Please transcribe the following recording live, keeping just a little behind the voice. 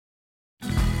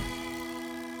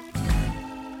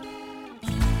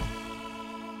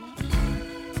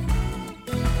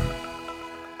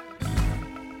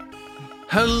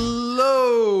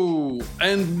Hello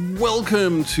and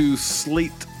welcome to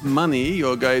Slate Money,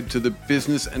 your guide to the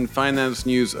business and finance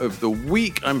news of the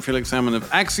week. I'm Felix Salmon of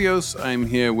Axios. I'm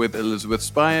here with Elizabeth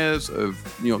Spires of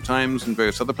New York Times and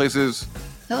various other places.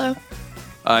 Hello.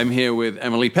 I'm here with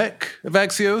Emily Peck of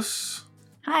Axios.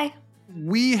 Hi.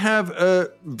 We have a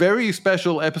very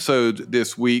special episode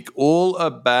this week all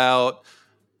about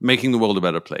making the world a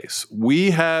better place.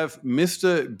 We have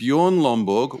Mr. Bjorn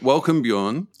Lomborg. Welcome,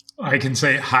 Bjorn. I can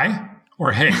say hi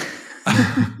or hey.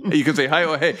 You can say hi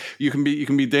or hey. You can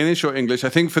be Danish or English. I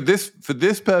think for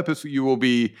this purpose, you will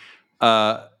be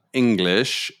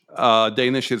English.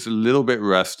 Danish is a little bit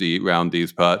rusty around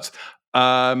these parts.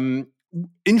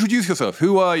 Introduce yourself.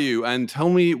 Who are you? And tell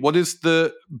me, what is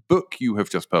the book you have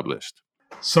just published?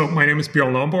 So my name is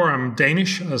Bjorn Lomborg. I'm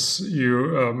Danish, as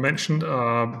you mentioned,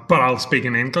 but I'll speak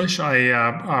in English. I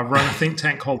run a think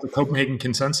tank called the Copenhagen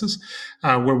Consensus,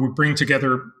 where we bring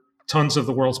together tons of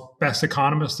the world's best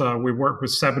economists. We work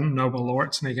with 7 Nobel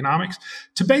laureates in economics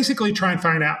to basically try and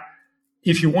find out,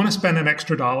 if you want to spend an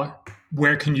extra dollar,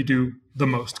 where can you do the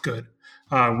most good?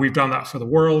 We've done that for the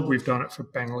world. We've done it for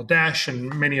Bangladesh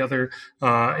and many other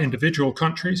individual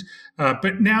countries.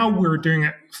 But now we're doing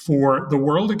it for the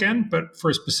world again, but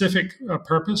for a specific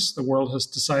purpose. The world has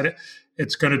decided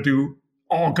it's going to do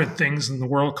all good things in the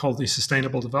world, called the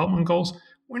Sustainable Development Goals.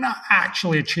 We're not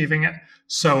actually achieving it.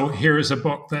 So here is a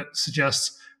book that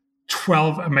suggests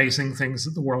 12 amazing things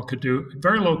that the world could do at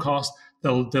very low cost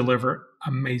that'll deliver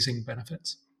amazing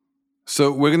benefits.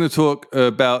 So we're going to talk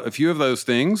about a few of those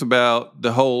things, about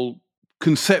the whole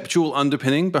conceptual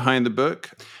underpinning behind the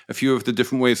book, a few of the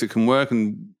different ways it can work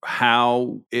and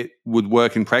how it would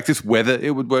work in practice, whether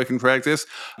it would work in practice.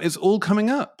 It's all coming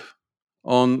up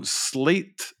on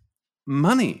Slate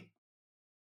Money.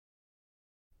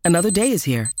 Another day is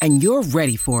here, and you're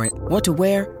ready for it. What to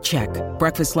wear? Check.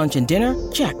 Breakfast, lunch, and dinner?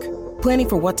 Check. Planning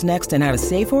for what's next and how to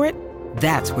save for it?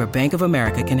 That's where Bank of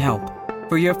America can help.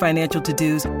 For your financial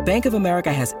to-dos, Bank of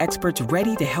America has experts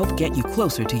ready to help get you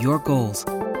closer to your goals.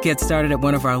 Get started at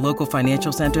one of our local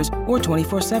financial centers or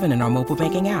 24/7 in our mobile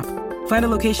banking app. Find a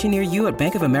location near you at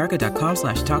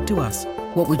bankofamerica.com/talktous.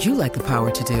 What would you like the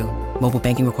power to do? Mobile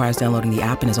banking requires downloading the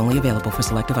app and is only available for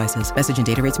select devices. Message and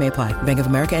data rates may apply. Bank of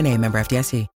America N.A., member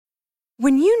FDIC.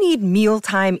 When you need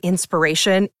mealtime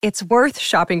inspiration, it's worth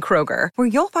shopping Kroger, where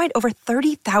you'll find over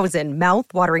 30,000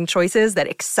 mouth-watering choices that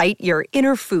excite your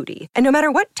inner foodie. And no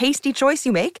matter what tasty choice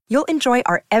you make, you'll enjoy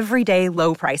our everyday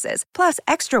low prices, plus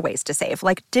extra ways to save,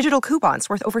 like digital coupons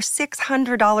worth over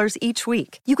 $600 each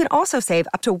week. You can also save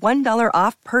up to $1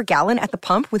 off per gallon at the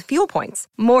pump with fuel points.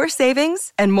 More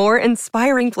savings and more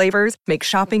inspiring flavors make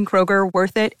shopping Kroger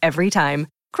worth it every time.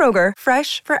 Kroger,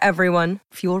 fresh for everyone.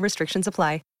 Fuel restrictions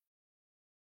apply.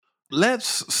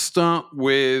 Let's start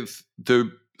with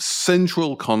the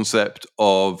central concept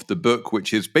of the book,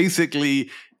 which is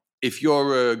basically, if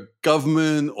you're a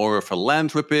government or a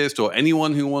philanthropist or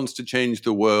anyone who wants to change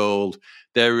the world,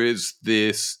 there is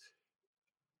this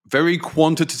very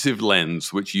quantitative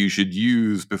lens which you should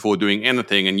use before doing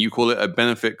anything, and you call it a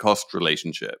benefit-cost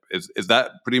relationship. Is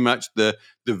that pretty much the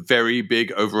very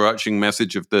big overarching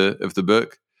message of the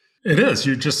book? It is.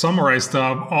 You just summarized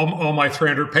all my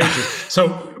 300 pages.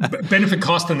 So benefit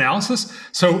cost analysis.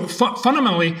 So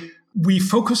fundamentally, we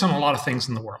focus on a lot of things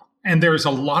in the world, and there's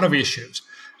a lot of issues.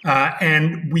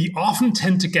 And we often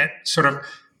tend to get sort of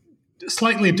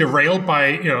slightly derailed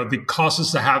by the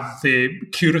causes that have the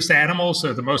cutest animals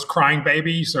or the most crying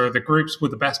babies or the groups with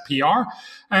the best PR.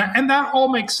 And that all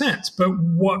makes sense. But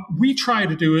what we try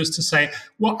to do is to say,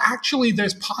 well, actually,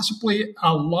 there's possibly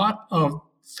a lot of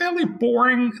fairly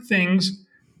boring things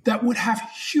that would have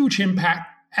huge impact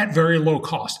at very low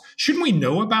cost. Shouldn't we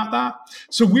know about that?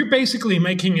 So we're basically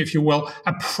making, if you will,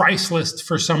 a price list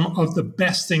for some of the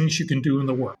best things you can do in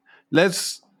the world.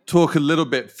 Let's talk a little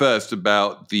bit first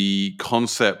about the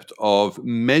concept of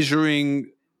measuring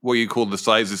what you call the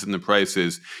sizes and the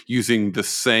prices using the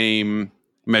same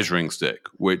measuring stick,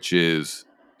 which is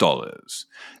dollars.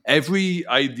 Every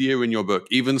idea in your book,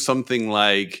 even something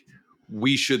like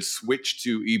we should switch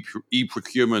to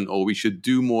e-procurement or we should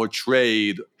do more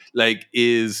trade,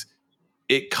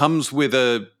 it comes with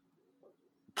a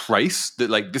price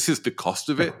that this is the cost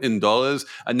of it in dollars.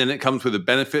 And then it comes with a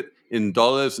benefit in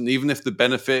dollars. And even if the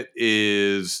benefit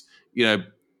is,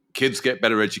 kids get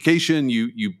better education,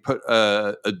 you put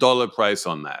a dollar price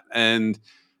on that. And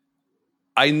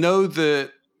I know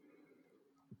that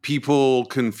people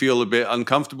can feel a bit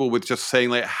uncomfortable with just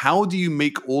saying, how do you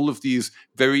make all of these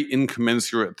very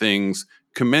incommensurate things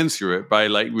commensurate by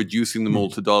reducing them all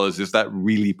to dollars? Is that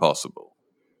really possible?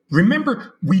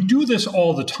 Remember, we do this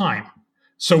all the time.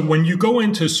 So when you go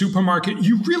into a supermarket,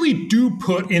 you really do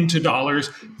put into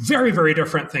dollars very, very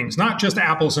different things, not just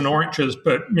apples and oranges,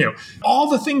 but all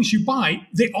the things you buy,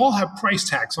 they all have price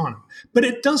tags on them. But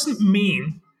it doesn't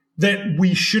mean that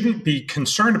we shouldn't be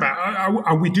concerned about,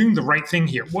 are we doing the right thing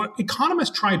here? What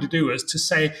economists try to do is to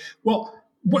say, well,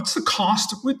 what's the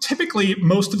cost? Well, typically,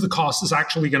 most of the cost is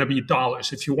actually going to be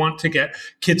dollars. If you want to get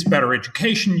kids better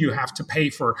education, you have to pay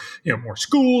for more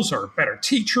schools or better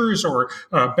teachers or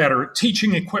better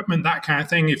teaching equipment, that kind of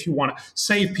thing. If you want to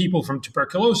save people from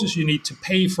tuberculosis, you need to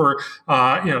pay for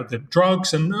the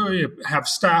drugs and have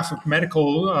staff of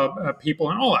medical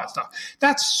people and all that stuff.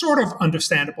 That's sort of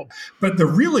understandable. But the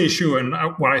real issue, and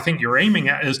what I think you're aiming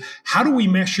at, is how do we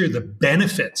measure the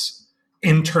benefits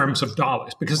in terms of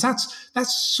dollars? Because that's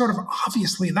sort of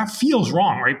obviously, that feels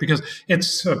wrong, right? Because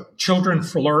it's children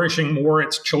flourishing more,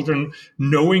 it's children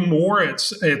knowing more,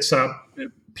 it's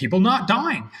people not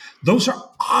dying. Those are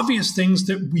obvious things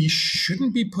that we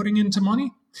shouldn't be putting into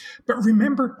money. But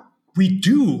remember, we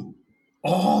do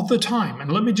all the time.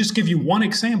 And let me just give you one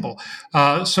example.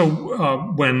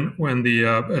 When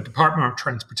the Department of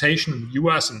Transportation in the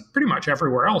US and pretty much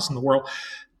everywhere else in the world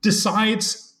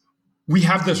decides we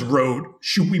have this road,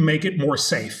 should we make it more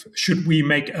safe? Should we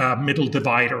make a middle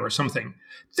divider or something?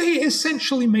 They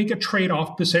essentially make a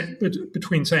trade-off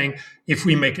between saying, if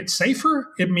we make it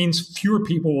safer, it means fewer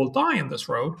people will die in this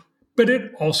road, but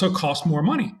it also costs more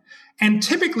money. And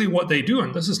typically what they do,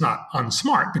 and this is not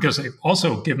unsmart because they've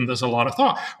also given this a lot of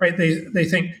thought, right? They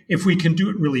think if we can do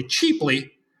it really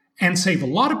cheaply and save a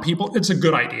lot of people, it's a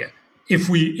good idea.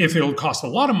 If it'll cost a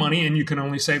lot of money and you can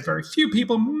only save very few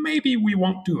people, maybe we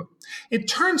won't do it. It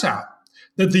turns out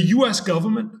that the US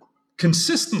government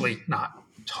consistently, not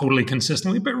totally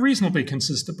consistently, but reasonably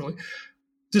consistently,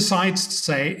 decides to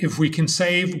say, if we can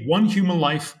save one human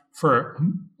life for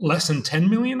less than $10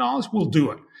 million, we'll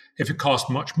do it. If it costs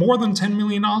much more than $10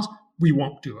 million, we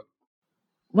won't do it.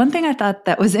 One thing I thought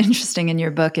that was interesting in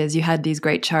your book is you had these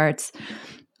great charts.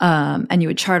 And you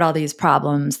would chart all these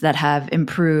problems that have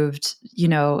improved,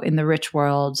 in the rich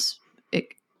world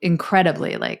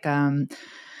incredibly, like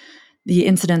the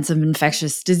incidence of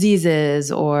infectious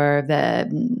diseases or the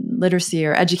literacy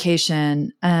or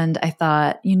education. And I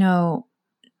thought,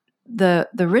 the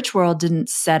rich world didn't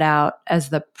set out as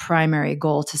the primary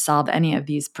goal to solve any of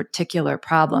these particular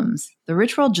problems. The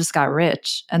rich world just got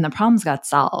rich and the problems got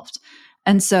solved.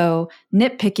 And so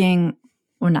not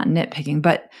nitpicking,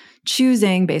 but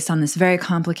choosing based on this very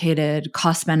complicated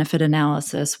cost-benefit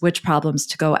analysis, which problems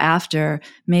to go after,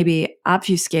 maybe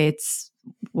obfuscates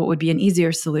what would be an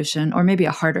easier solution or maybe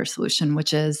a harder solution,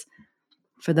 which is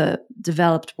for the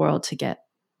developed world to get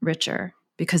richer,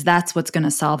 because that's what's going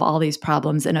to solve all these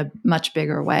problems in a much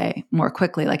bigger way more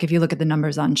quickly. Like if you look at the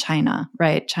numbers on China,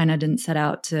 right? China didn't set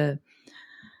out to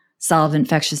solve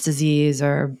infectious disease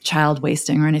or child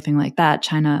wasting or anything like that.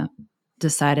 China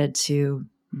decided to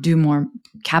do more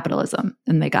capitalism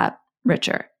and they got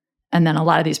richer. And then a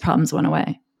lot of these problems went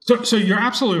away. So you're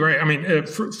absolutely right. I mean,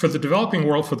 for the developing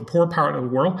world, for the poor part of the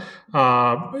world,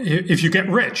 if you get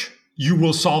rich, you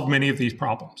will solve many of these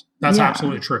problems. That's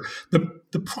absolutely true.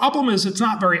 The problem is it's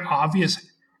not very obvious.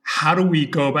 How do we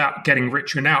go about getting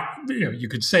richer? Now, you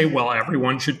could say, well,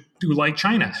 everyone should do like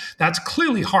China. That's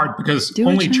clearly hard because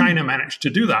only China managed to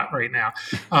do that right now.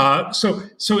 So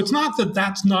it's not that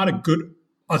that's not a good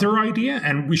other idea.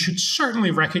 And we should certainly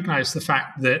recognize the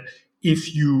fact that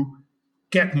if you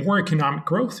get more economic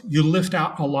growth, you lift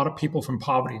out a lot of people from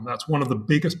poverty. And that's one of the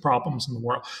biggest problems in the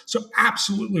world. So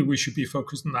absolutely, we should be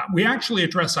focused on that. We actually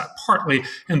address that partly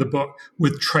in the book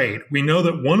with trade. We know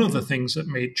that one of the things that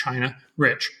made China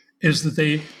rich is that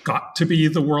they got to be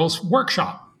the world's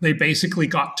workshop. They basically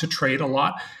got to trade a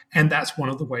lot. And that's one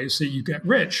of the ways that you get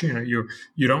rich. You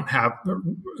don't have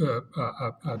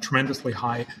a tremendously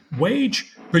high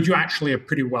wage, but you actually have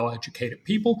pretty well-educated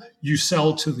people. You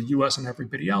sell to the US and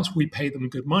everybody else. We pay them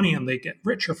good money and they get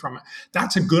richer from it.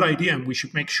 That's a good idea. And we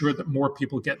should make sure that more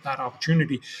people get that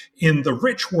opportunity. In the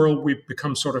rich world, we've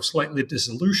become sort of slightly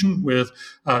disillusioned with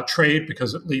trade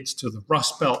because it leads to the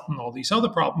Rust Belt and all these other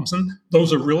problems. And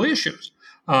those are real issues.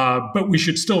 But we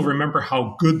should still remember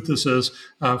how good this is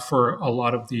for a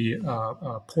lot of the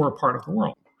poorer part of the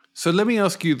world. So let me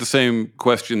ask you the same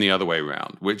question the other way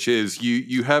around, which is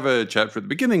you have a chapter at the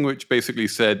beginning which basically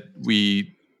said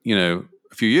we, a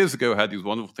few years ago had these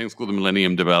wonderful things called the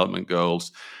Millennium Development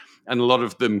Goals, and a lot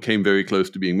of them came very close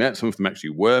to being met. Some of them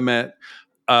actually were met.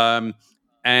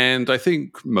 And I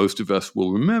think most of us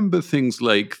will remember things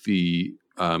like the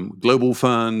Global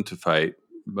Fund to fight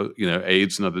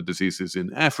AIDS and other diseases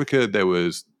in Africa. There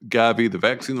was Gavi, the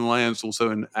Vaccine Alliance,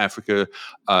 also in Africa.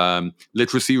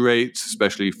 Literacy rates,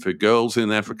 especially for girls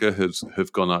in Africa,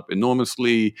 have gone up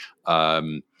enormously.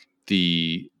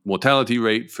 The mortality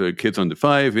rate for kids under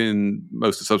 5 in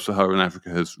most of sub-Saharan Africa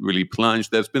has really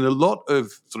plunged. There's been a lot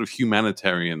of sort of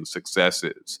humanitarian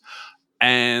successes.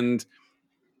 And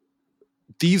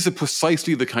these are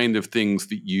precisely the kind of things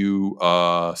that you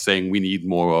are saying we need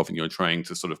more of, and you're trying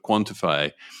to sort of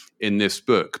quantify in this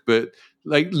book. But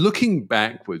like looking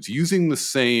backwards, using the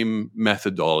same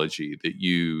methodology that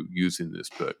you use in this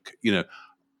book,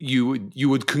 you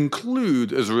would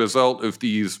conclude as a result of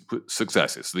these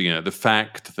successes, the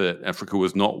fact that Africa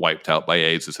was not wiped out by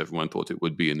AIDS as everyone thought it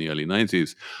would be in the early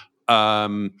 90s,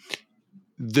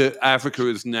 that Africa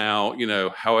is now,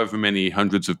 however many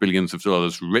hundreds of billions of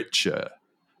dollars richer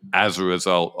as a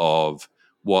result of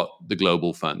what the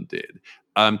Global Fund did.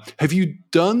 Have you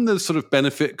done the sort of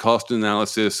benefit cost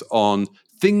analysis on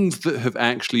things that have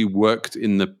actually worked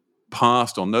in the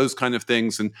past, on those kind of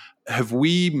things? And have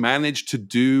we managed to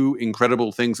do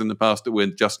incredible things in the past that we're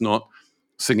just not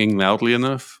singing loudly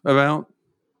enough about?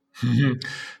 Mm-hmm.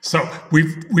 So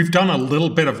we've done a little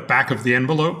bit of back of the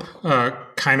envelope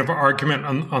kind of argument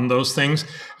on those things.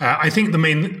 I think the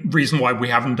main reason why we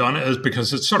haven't done it is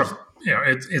because it's sort of,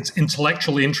 it's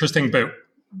intellectually interesting, but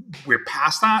we're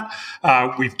past that.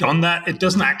 We've done that. It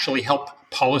doesn't actually help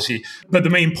policy. But the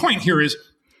main point here is,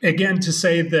 again, to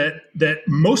say that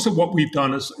most of what we've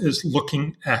done is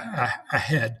looking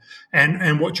ahead.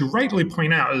 And what you rightly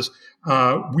point out is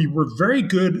we were very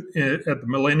good at the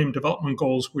Millennium Development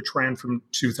Goals, which ran from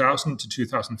 2000 to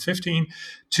 2015,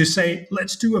 to say,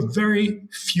 let's do a very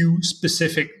few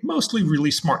specific, mostly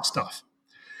really smart stuff.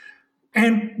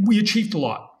 And we achieved a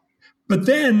lot. But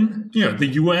then, the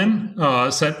UN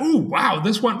said, oh, wow,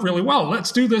 this went really well.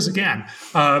 Let's do this again.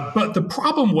 But the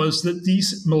problem was that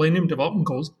these Millennium Development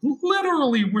Goals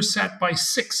literally were set by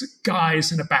 6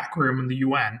 guys in a back room in the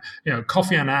UN,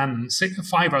 Kofi Annan and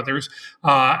 5 others.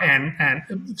 And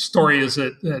the story is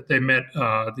that they met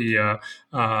the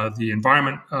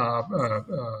environment,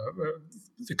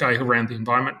 the guy who ran the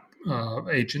environment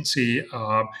agency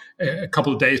a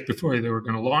couple of days before they were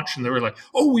going to launch, and they were like,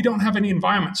 oh, we don't have any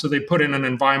environment, so they put in an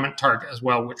environment target as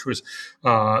well, which was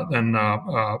then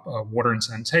water and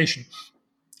sanitation.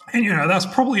 And that's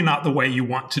probably not the way you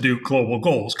want to do global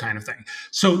goals kind of thing.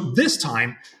 So this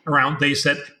time around, they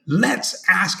said, let's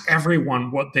ask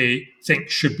everyone what they think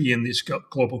should be in these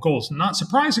global goals. And not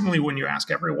surprisingly, when you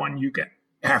ask everyone, you get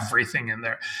everything in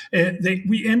there.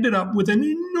 We ended up with an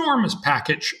enormous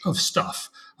package of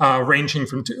stuff, ranging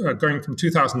from going from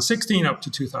 2016 up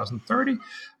to 2030,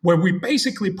 where we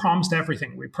basically promised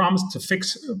everything. We promised to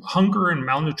fix hunger and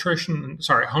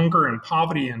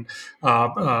poverty and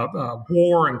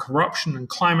war and corruption and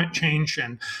climate change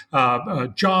and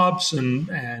jobs and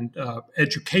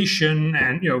education,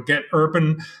 and get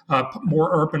more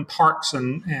urban parks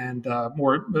and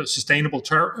more sustainable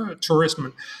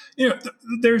tourism.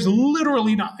 There's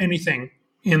literally not anything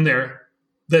in there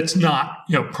that's not,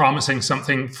 promising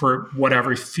something for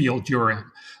whatever field you're in.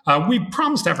 We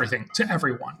promised everything to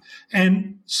everyone.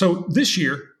 And so this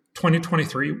year,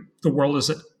 2023, the world is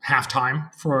at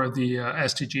halftime for the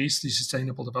SDGs, the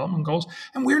Sustainable Development Goals,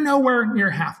 and we're nowhere near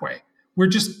halfway. We're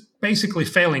just basically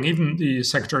failing. Even the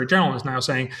Secretary General is now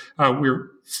saying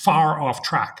we're far off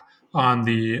track on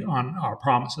our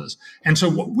promises. And so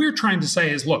what we're trying to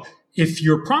say is, look, if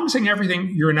you're promising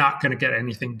everything, you're not going to get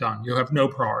anything done. You have no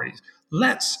priorities.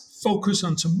 Let's focus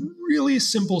on some really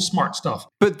simple, smart stuff.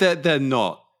 But they're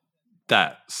not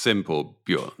that simple,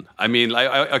 Bjorn. I mean,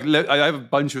 I have a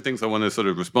bunch of things I want to sort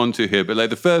of respond to here, but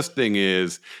the first thing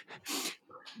is,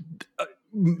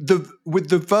 with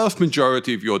the vast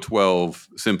majority of your 12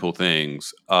 simple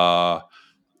things are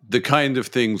the kind of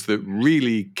things that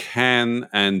really can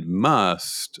and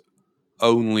must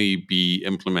only be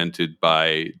implemented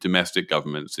by domestic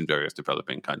governments in various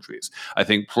developing countries. I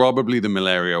think probably the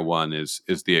malaria one is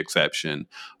the exception.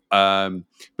 But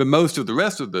most of the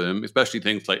rest of them, especially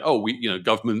things like,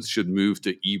 governments should move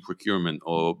to e-procurement,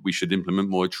 or we should implement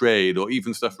more trade, or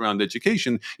even stuff around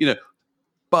education,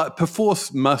 but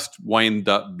perforce must wind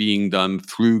up being done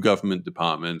through government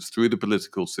departments, through the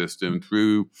political system,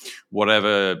 through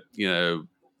whatever,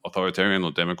 authoritarian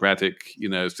or democratic,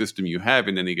 system you have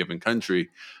in any given country.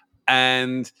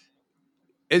 And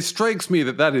it strikes me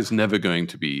that is never going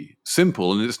to be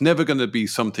simple, and it's never going to be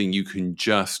something you can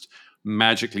just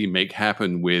magically make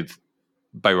happen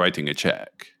by writing a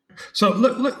check.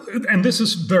 So, and this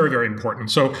is very, very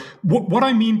important. So, what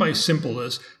I mean by simple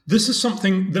is this is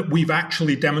something that we've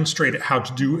actually demonstrated how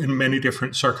to do in many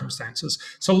different circumstances.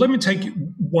 So, let me take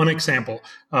one example,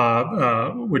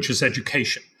 which is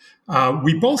education.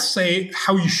 We both say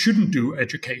how you shouldn't do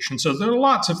education. So there are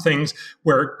lots of things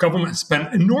where government has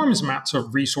spent enormous amounts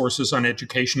of resources on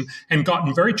education and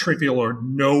gotten very trivial or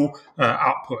no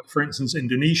output. For instance,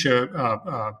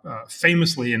 Indonesia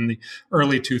famously in the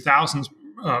early 2000s,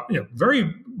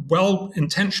 very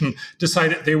well-intentioned,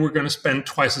 decided they were going to spend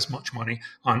twice as much money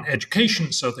on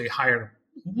education. So they hired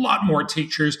a lot more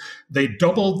teachers. They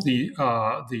doubled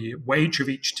the wage of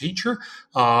each teacher,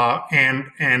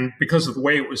 and because of the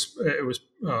way it was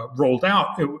rolled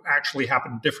out, it actually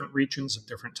happened in different regions at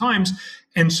different times.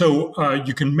 And so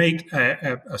you can make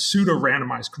a pseudo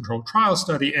randomized controlled trial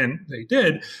study, and they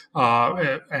did.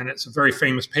 And it's a very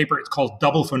famous paper. It's called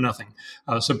Double for Nothing.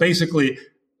 So basically,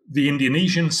 the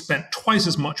Indonesians spent twice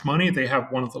as much money. They have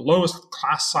one of the lowest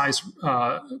class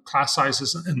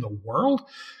sizes in the world.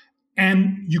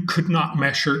 And you could not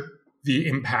measure the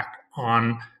impact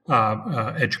on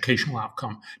educational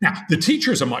outcome. Now, the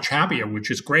teachers are much happier, which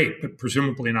is great, but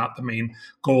presumably not the main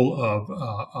goal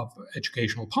of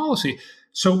educational policy.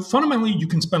 So fundamentally, you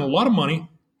can spend a lot of money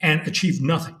and achieve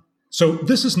nothing. So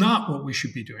this is not what we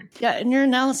should be doing. Yeah, in your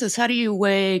analysis, how do you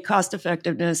weigh cost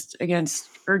effectiveness against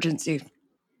urgency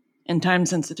and time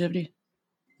sensitivity?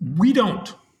 We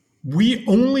don't. We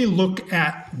only look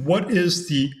at what is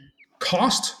the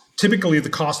cost. Typically, the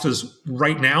cost is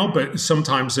right now, but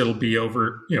sometimes it'll be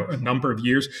over a number of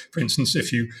years. For instance,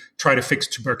 if you try to fix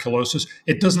tuberculosis,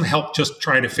 it doesn't help just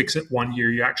try to fix it 1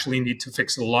 year. You actually need to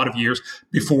fix it a lot of years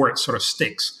before it sort of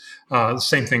sticks. The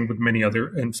same thing with many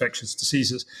other infectious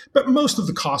diseases. But most of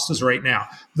the cost is right now.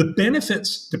 The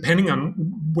benefits, depending on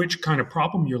which kind of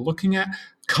problem you're looking at,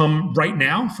 come right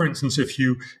now. For instance, if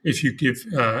you give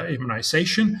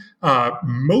immunization,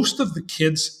 most of the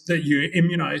kids that you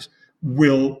immunize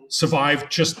will survive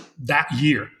just that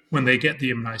year when they get the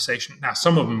immunization. Now,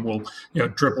 some of them will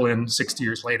dribble in 60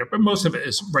 years later, but most of it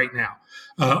is right now.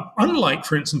 Unlike,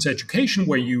 for instance, education,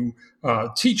 where you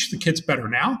teach the kids better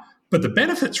now, but the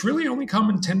benefits really only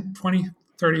come in 10, 20,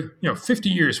 30, 50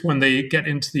 years when they get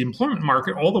into the employment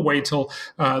market, all the way till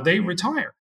they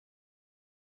retire.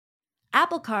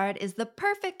 Apple Card is the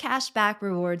perfect cashback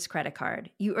rewards credit card.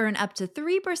 You earn up to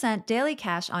 3% daily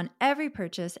cash on every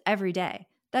purchase every day.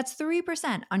 That's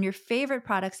 3% on your favorite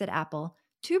products at Apple,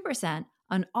 2%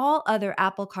 on all other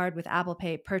Apple Card with Apple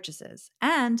Pay purchases,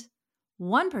 and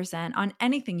 1% on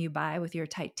anything you buy with your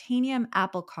titanium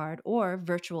Apple Card or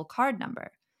virtual card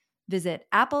number. Visit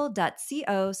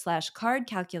apple.co/card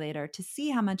calculator to see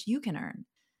how much you can earn.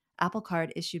 Apple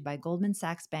Card issued by Goldman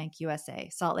Sachs Bank USA,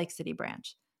 Salt Lake City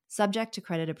branch. Subject to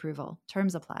credit approval.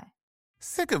 Terms apply.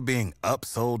 Sick of being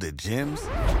upsold at gyms?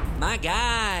 My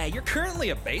guy, you're currently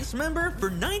a base member?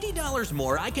 For $90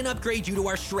 more, I can upgrade you to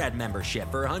our Shred membership.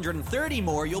 For $130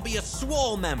 more, you'll be a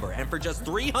Swole member. And for just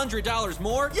 $300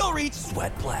 more, you'll reach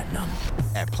Sweat Platinum.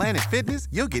 At Planet Fitness,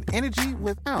 you'll get energy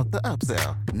without the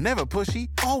upsell. Never pushy,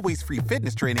 always free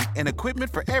fitness training and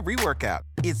equipment for every workout.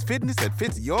 It's fitness that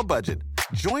fits your budget.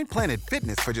 Join Planet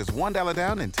Fitness for just $1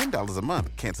 down and $10 a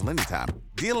month. Cancel anytime.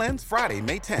 Deal ends Friday,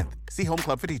 May 10th. See Home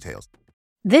Club for details.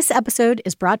 This episode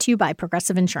is brought to you by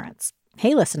Progressive Insurance.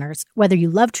 Hey, listeners, whether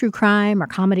you love true crime or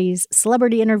comedies,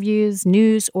 celebrity interviews,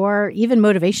 news, or even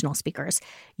motivational speakers,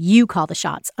 you call the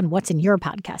shots on what's in your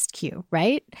podcast queue,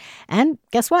 right? And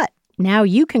guess what? Now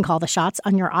you can call the shots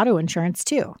on your auto insurance,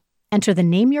 too. Enter the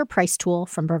Name Your Price tool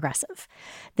from Progressive.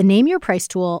 The Name Your Price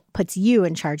tool puts you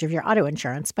in charge of your auto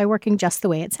insurance by working just the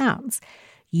way it sounds.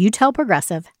 You tell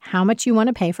Progressive how much you want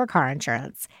to pay for car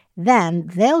insurance. Then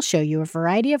they'll show you a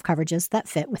variety of coverages that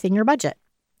fit within your budget,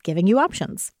 giving you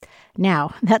options.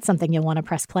 Now, that's something you'll want to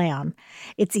press play on.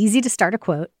 It's easy to start a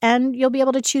quote, and you'll be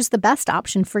able to choose the best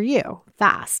option for you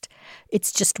fast.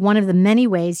 It's just one of the many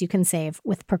ways you can save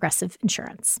with Progressive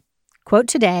Insurance. Quote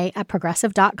today at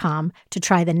Progressive.com to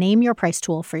try the Name Your Price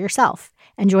tool for yourself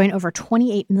and join over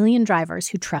 28 million drivers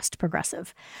who trust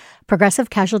Progressive. Progressive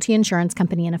Casualty Insurance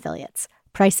Company and Affiliates.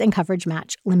 Price and coverage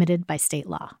match limited by state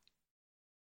law.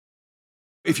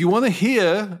 If you want to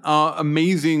hear our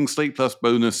amazing Slate Plus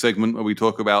bonus segment where we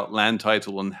talk about land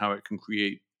title and how it can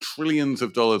create trillions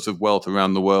of dollars of wealth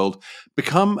around the world,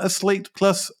 become a Slate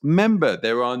Plus member.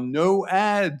 There are no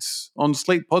ads on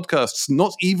Slate podcasts,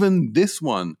 not even this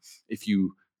one. If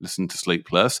you listen to Slate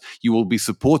Plus, you will be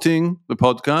supporting the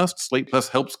podcast. Slate Plus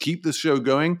helps keep the show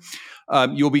going.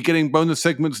 You'll be getting bonus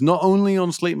segments not only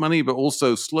on Slate Money, but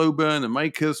also Slow Burn,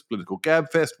 Amicus, Political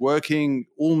Gabfest, Working,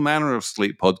 all manner of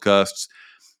Slate podcasts.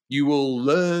 You will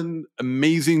learn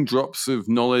amazing drops of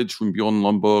knowledge from Bjorn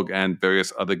Lomborg and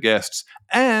various other guests.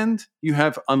 And you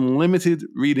have unlimited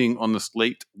reading on the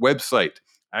Slate website,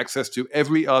 access to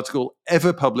every article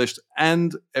ever published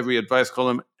and every advice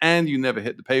column, and you never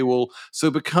hit the paywall.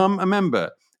 So become a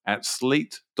member at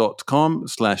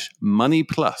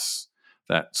slate.com/moneyplus.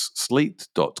 That's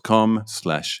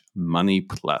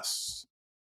slate.com/moneyplus.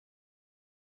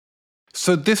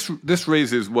 So this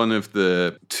raises one of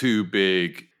the two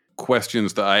big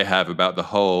questions that I have about the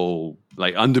whole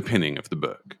underpinning of the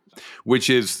book, which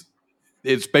is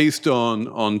it's based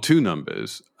on two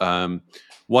numbers.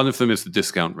 One of them is the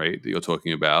discount rate that you're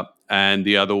talking about, and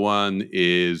the other one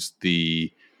is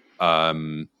the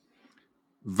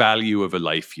value of a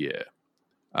life year.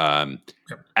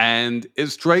 And it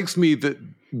strikes me that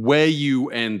where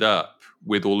you end up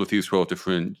with all of these 12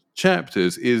 different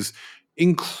chapters is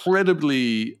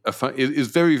incredibly, is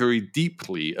very, very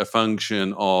deeply a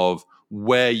function of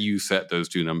where you set those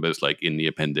two numbers, like in the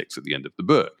appendix at the end of the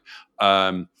book.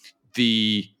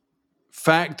 The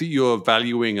fact that you're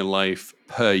valuing a life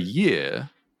per year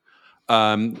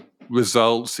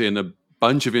results in a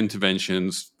bunch of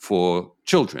interventions for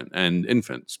children and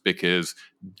infants, because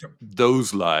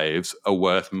those lives are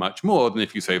worth much more than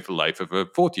if you save the life of a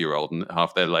 40-year-old and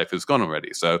half their life is gone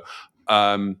already. So,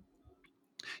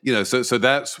 so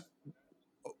that's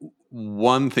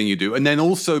one thing you do. And then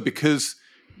also, because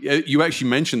you actually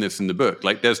mentioned this in the book,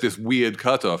 there's this weird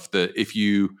cutoff that if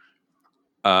you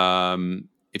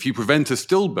prevent a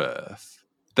stillbirth,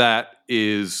 that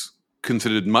is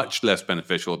considered much less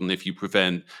beneficial than if you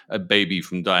prevent a baby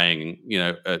from dying,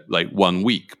 at 1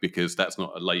 week, because that's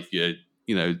not a life year,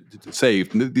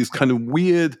 saved. And these kind of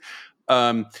weird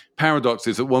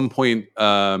paradoxes. At one point,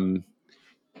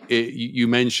 you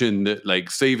mentioned that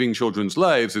saving children's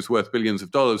lives is worth billions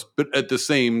of dollars, but at the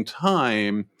same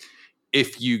time,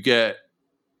 if you get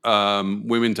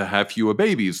women to have fewer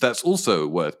babies, that's also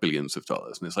worth billions of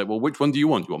dollars. And it's well, which one do you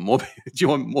want? Do you want more? Do you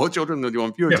want more children, or do you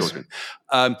want fewer children?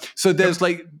 So there's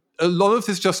a lot of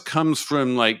this just comes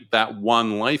from that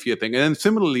one life year thing. And then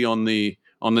similarly on the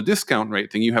discount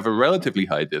rate thing, you have a relatively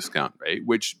high discount rate,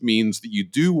 which means that you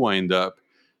do wind up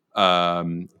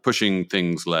pushing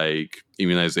things like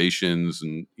immunizations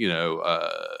and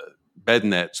bed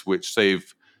nets, which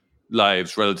save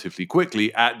lives relatively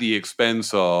quickly at the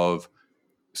expense of,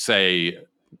 say,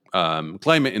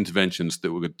 climate interventions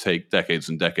that would take decades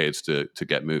and decades to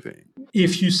get moving.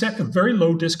 If you set a very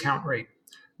low discount rate,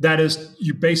 that is,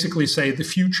 you basically say the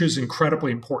future is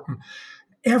incredibly important,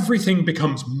 everything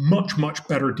becomes much, much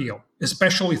better deal,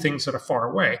 especially things that are far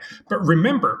away. But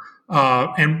remember,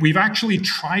 and we've actually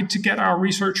tried to get our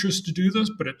researchers to do this,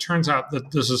 but it turns out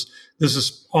that this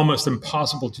is almost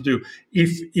impossible to do.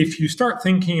 If you start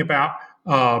thinking about,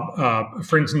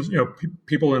 for instance,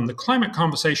 people in the climate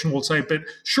conversation will say, but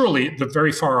surely the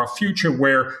very far off future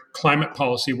where climate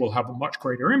policy will have a much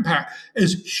greater impact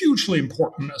is hugely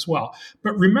important as well.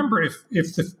 But remember,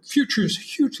 if the future is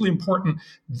hugely important,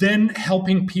 then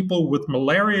helping people with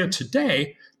malaria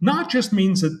today not just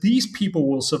means that these people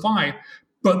will survive,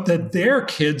 but that their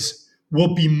kids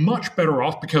will be much better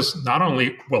off, because not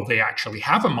only will they actually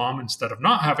have a mom instead of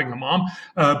not having a mom,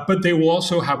 but they will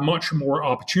also have much more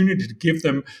opportunity to give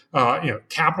them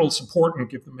capital support and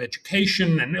give them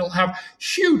education, and it'll have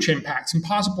huge impacts and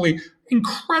possibly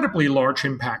incredibly large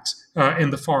impacts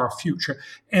in the far future.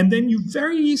 And then you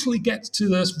very easily get to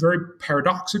this very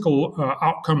paradoxical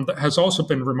outcome that has also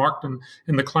been remarked in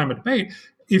the climate debate.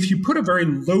 If you put a very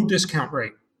low discount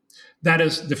rate, that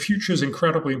is, the future is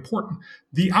incredibly important,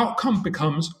 the outcome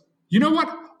becomes, you know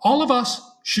what? All of us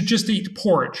should just eat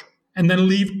porridge and then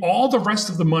leave all the rest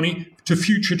of the money to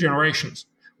future generations,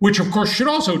 which of course should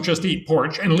also just eat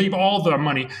porridge and leave all the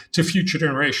money to future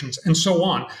generations, and so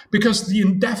on, because the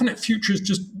indefinite future is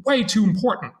just way too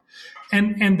important.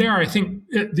 And there, I think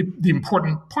the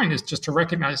important point is just to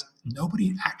recognize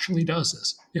nobody actually does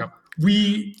this.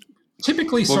 We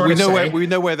typically we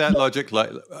know where that logic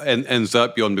ends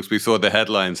up, Bjorn, because we saw the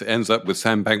headlines. It ends up with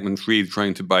Sam Bankman-Fried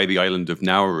trying to buy the island of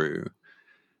Nauru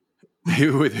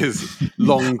with his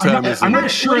long-termism. I'm not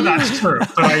sure that's true,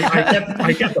 but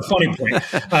I get the funny point.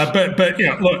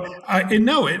 Look,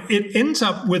 it ends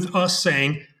up with us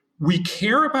saying we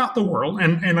care about the world,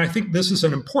 and I think this is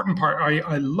an important part.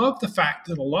 I love the fact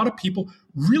that a lot of people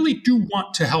really do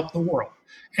want to help the world,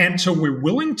 and so we're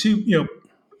willing to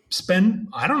spend,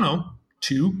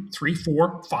 2, 3,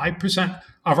 4, 5%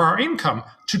 of our income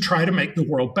to try to make the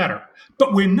world better.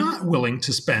 But we're not willing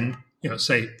to spend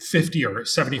say 50 or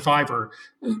 75 or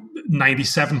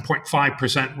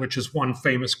 97.5%, which is one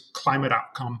famous climate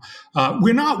outcome,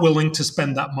 we're not willing to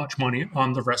spend that much money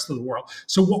on the rest of the world.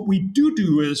 So what we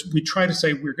do is we try to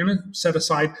say we're going to set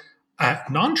aside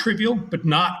non-trivial, but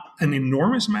not an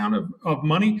enormous amount of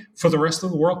money for the rest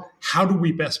of the world. How do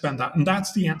we best spend that? And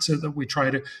that's the answer that we try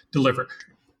to deliver.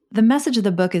 The message of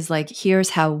the book is like,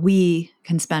 here's how we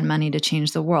can spend money to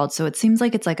change the world. So it seems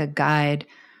like it's like a guide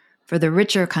for the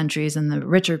richer countries and the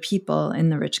richer people in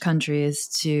the rich countries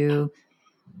to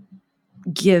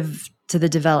give to the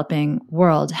developing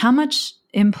world. How much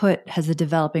input has the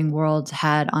developing world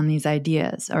had on these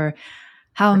ideas? Or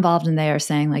how involved in they are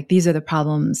saying, like, these are the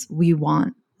problems we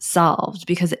want solved?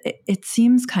 Because it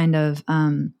seems kind of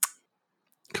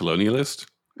colonialist.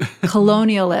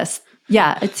 Colonialist.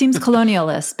 Yeah, it seems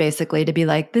colonialist, basically, to be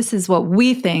like, this is what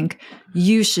we think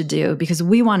you should do because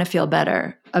we want to feel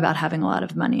better about having a lot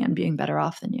of money and being better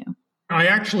off than you. I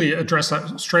actually address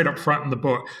that straight up front in the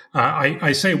book.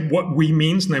 I say what we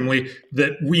means, namely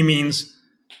that we means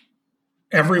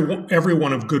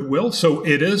everyone of goodwill. So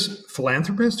it is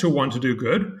philanthropists who want to do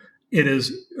good. It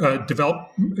is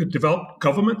developed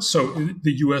governments, so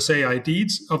the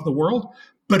USAIDs of the world,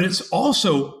 but it's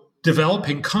also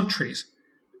developing countries.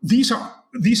 These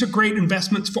are great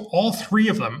investments for all three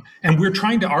of them, and we're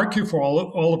trying to argue for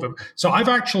all of them. So I've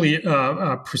actually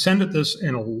presented this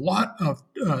in a lot of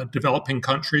developing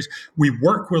countries. We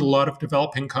work with a lot of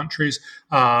developing countries.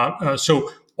 So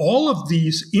all of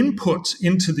these inputs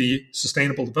into the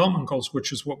Sustainable Development Goals,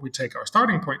 which is what we take our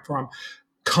starting point from,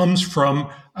 comes from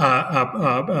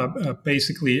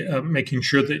basically making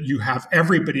sure that you have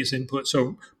everybody's input,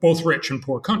 so both rich and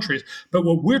poor countries. But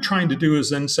what we're trying to do is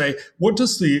then say, what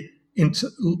does the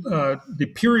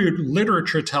period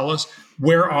literature tell us?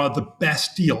 Where are the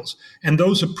best deals? And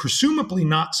those are presumably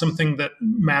not something that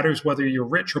matters whether you're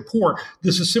rich or poor.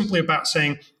 This is simply about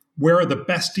saying, where are the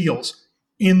best deals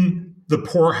in the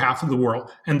poor half of the world?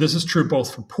 And this is true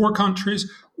both for poor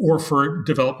countries or for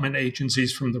development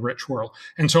agencies from the rich world.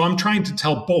 And so I'm trying to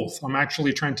tell both. I'm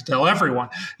actually trying to tell everyone,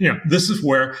 this is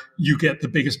where you get the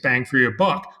biggest bang for your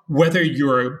buck. Whether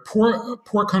you're a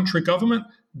poor country government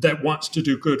that wants to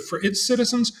do good for its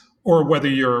citizens, or whether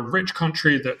you're a rich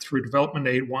country that through development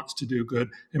aid wants to do good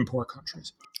in poor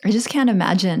countries. I just can't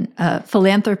imagine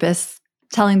philanthropists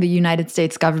telling the United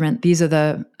States government,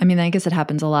 I guess it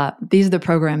happens a lot. These are the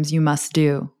programs you must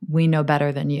do. We know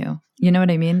better than you. You know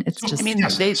what I mean? It's just... they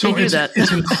do that.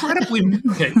 It's incredibly...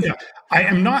 Okay, yeah. I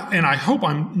am not, and I hope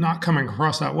I'm not coming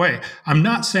across that way. I'm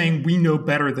not saying we know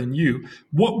better than you.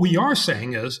 What we are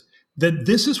saying is that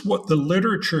this is what the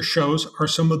literature shows are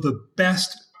some of the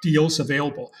best deals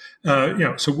available.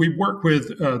 So we work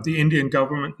with the Indian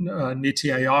government, Niti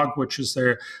Aayog, which is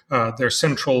their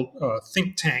central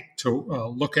think tank to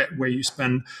look at where you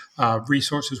spend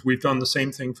resources. We've done the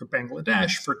same thing for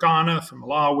Bangladesh, for Ghana, for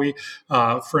Malawi,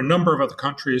 for a number of other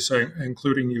countries,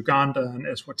 including Uganda and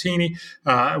Eswatini.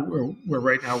 We're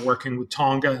right now working with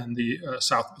Tonga and the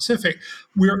South Pacific.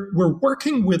 We're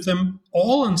working with them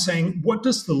all and saying, what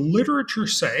does the literature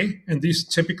say? And these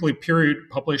typically period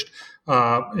published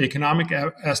economic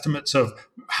estimates of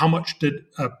how much did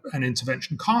an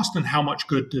intervention cost and how much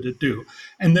good did it do.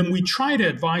 And then we try to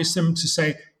advise them to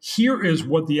say, here is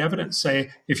what the evidence say.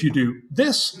 If you do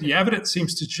this, the evidence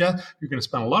seems to suggest you're going to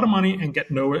spend a lot of money and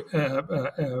get no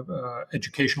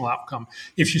educational outcome.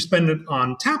 If you spend it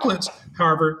on tablets,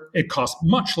 however, it costs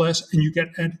much less and you get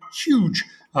a huge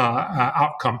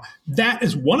outcome. That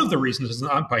is one of the reasons, it's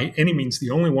not by any means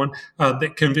the only one,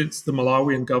 that convinced the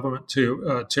Malawian government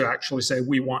to actually say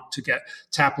we want to get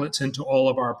tablets into all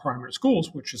of our primary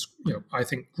schools, which is, I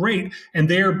think, great. And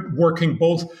they're working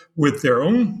both with their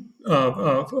own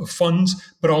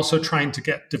funds, but also trying to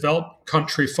get developed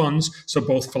country funds, so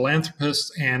both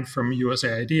philanthropists and from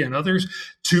USAID and others,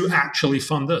 to actually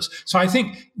fund this. So I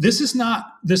think this is not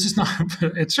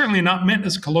it's certainly not meant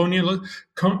as colonial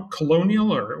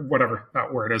or whatever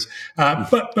that word is,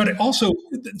 but also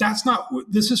that's not.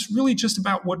 This is really just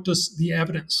about what does the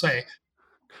evidence say.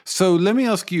 So let me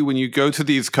ask you: when you go to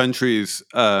these countries,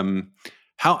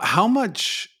 how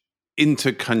much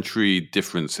inter-country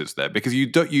difference is there? Because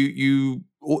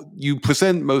you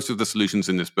present most of the solutions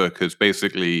in this book as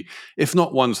basically, if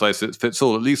not one size fits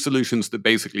all, at least solutions that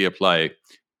basically apply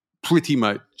pretty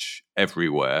much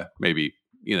everywhere. Maybe,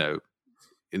 in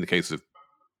the case of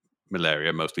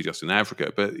malaria, mostly just in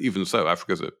Africa, but even so,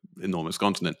 Africa's an enormous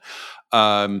continent.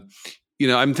 I'm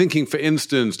thinking, for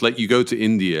instance, like you go to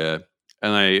India,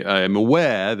 and I am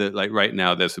aware that like right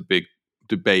now there's a big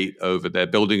debate over they're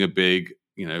building a big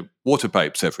water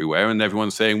pipes everywhere, and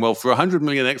everyone's saying, well, for $100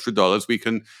 million extra, we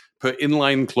can put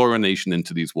inline chlorination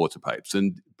into these water pipes.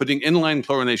 And putting inline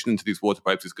chlorination into these water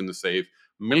pipes is going to save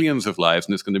millions of lives.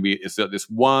 And it's this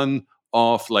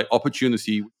one-off like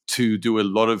opportunity to do a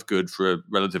lot of good for a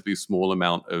relatively small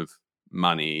amount of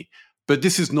money. But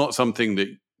this is not something that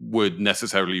would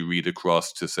necessarily read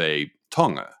across to, say,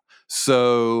 Tonga.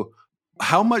 So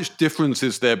how much difference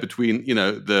is there between,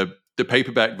 the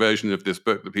paperback version of this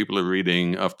book that people are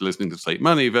reading after listening to Slate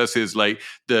Money versus like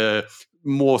the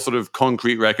more sort of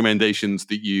concrete recommendations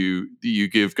that you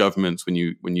give governments when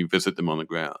you visit them on the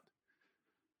ground?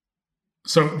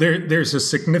 So there's a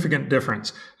significant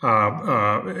difference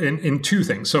in two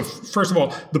things. So first of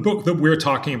all, the book that we're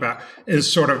talking about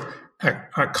is sort of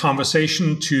a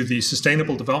conversation to the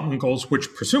Sustainable Development Goals,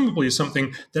 which presumably is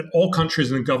something that all countries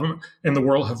in the government in the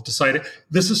world have decided.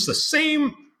 This is the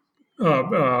same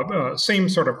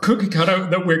sort of cookie cutter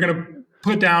that we're going to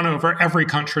put down over every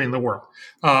country in the world.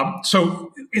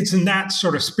 So it's in that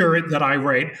sort of spirit that I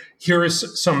write, here are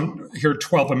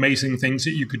 12 amazing things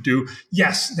that you could do.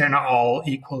 Yes, they're not all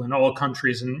equal in all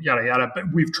countries and yada, yada,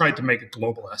 but we've tried to make a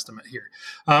global estimate here,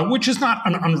 which is not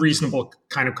an unreasonable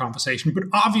kind of conversation. But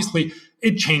obviously,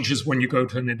 it changes when you go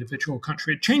to an individual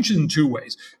country. It changes in two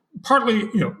ways. Partly,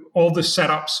 all the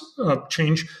setups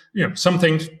change. Some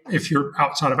things, if you're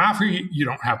outside of Africa, you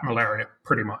don't have malaria,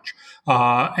 pretty much,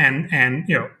 and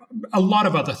a lot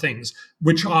of other things,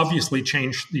 which obviously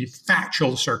change the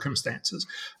factual circumstances.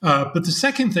 But the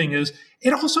second thing is,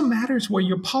 it also matters where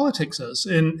your politics is.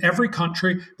 In every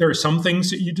country, there are some things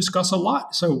that you discuss a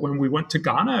lot. So when we went to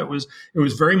Ghana, it was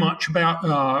very much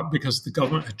about because the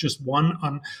government had just won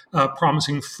on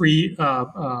promising free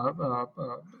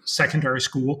secondary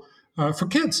school for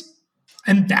kids,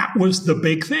 and that was the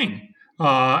big thing.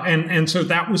 And so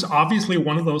that was obviously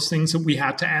one of those things that we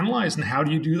had to analyze. And how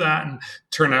do you do that? And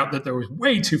turned out that there was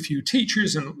way too few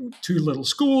teachers and too little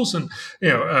schools. And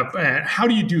how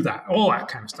do you do that? All that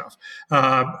kind of stuff.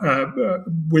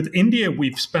 With India,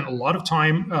 we've spent a lot of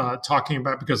time talking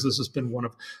about, because this has been one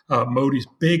of Modi's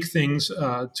big things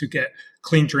to get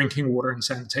clean drinking water and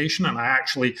sanitation. And I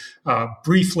actually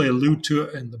briefly allude to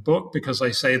it in the book, because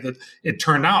I say that it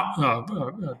turned out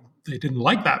they didn't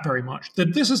like that very much,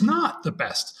 that this is not the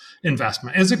best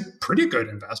investment. It's a pretty good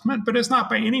investment, but it's not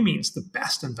by any means the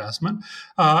best investment.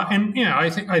 I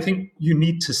think you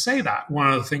need to say that.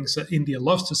 One of the things that India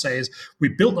loves to say is, we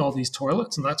built all these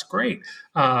toilets and that's great.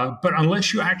 But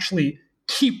unless you actually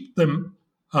keep them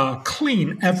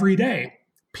clean every day,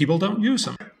 people don't use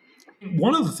them.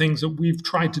 One of the things that we've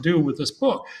tried to do with this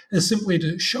book is simply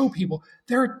to show people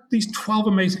there are these 12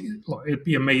 amazing, look, it'd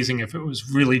be amazing if it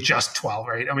was really just 12,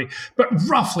 right? I mean, but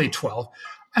roughly 12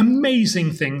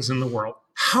 amazing things in the world.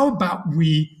 How about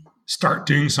we start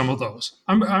doing some of those?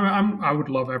 I would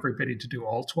love everybody to do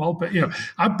all 12, but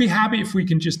I'd be happy if we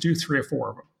can just do 3 or 4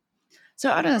 of them. So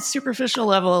on a superficial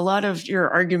level, a lot of your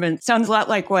argument sounds a lot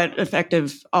like what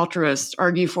effective altruists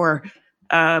argue for,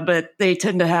 but they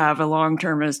tend to have a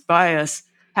long-termist bias.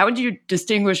 How would you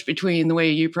distinguish between the way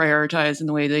you prioritize and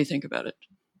the way they think about it?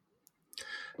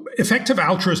 Effective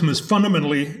altruism is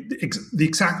fundamentally the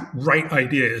exact right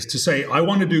idea, is to say, I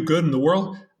want to do good in the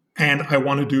world and I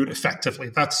want to do it effectively.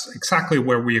 That's exactly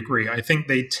where we agree. I think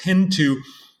they tend to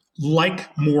like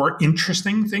more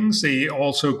interesting things. They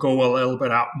also go a little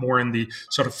bit out more in the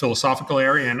sort of philosophical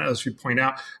area. And as you point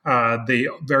out, they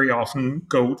very often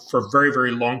go for very,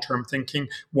 very long-term thinking.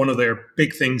 One of their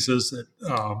big things is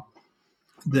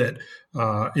that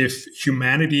if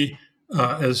humanity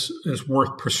is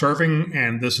worth preserving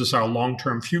and this is our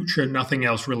long-term future, nothing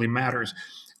else really matters.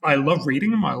 I love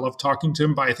reading them. I love talking to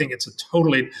them, but I think it's a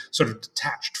totally sort of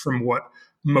detached from what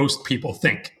most people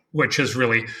think, which is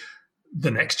really,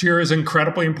 the next year is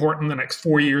incredibly important. The next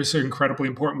 4 years are incredibly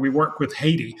important. We work with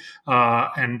Haiti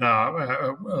and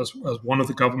as one of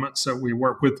the governments that we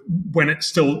work with when it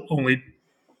still only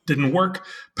didn't work,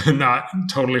 but not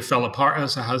totally fell apart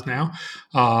as it has now.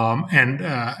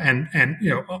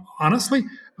 Honestly,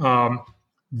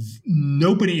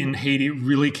 nobody in Haiti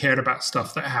really cared about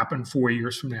stuff that happened 4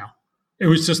 years from now. It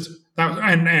was just that,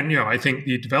 and I think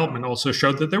the development also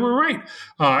showed that they were right.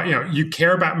 You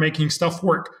care about making stuff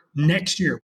work next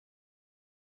year.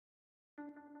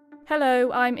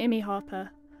 Hello, I'm Imi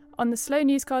Harper. On the Slow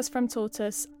Newscast from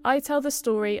Tortoise, I tell the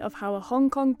story of how a Hong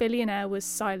Kong billionaire was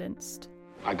silenced.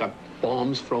 I got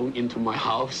bombs thrown into my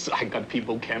house. I got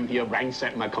people came here,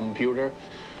 ransacked my computer,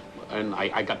 and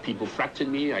I got people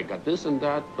threatening me. I got this and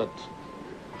that, but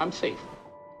I'm safe.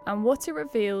 And what it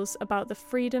reveals about the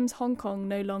freedoms Hong Kong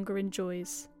no longer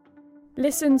enjoys.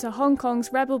 Listen to Hong Kong's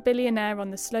rebel billionaire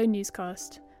on the Slow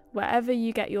Newscast, wherever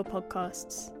you get your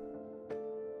podcasts.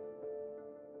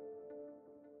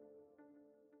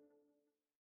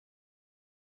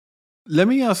 Let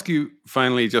me ask you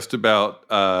finally just about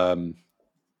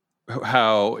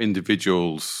how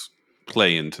individuals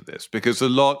play into this, because a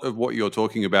lot of what you're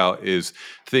talking about is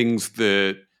things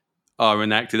that are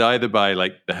enacted either by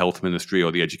like the health ministry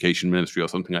or the education ministry or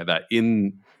something like that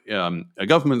in a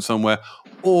government somewhere,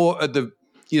 or at the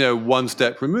one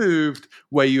step removed,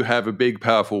 where you have a big,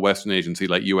 powerful Western agency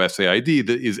like USAID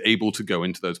that is able to go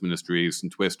into those ministries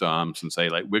and twist arms and say,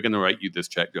 like, we're going to write you this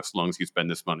check just as long as you spend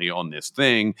this money on this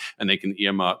thing, and they can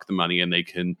earmark the money and they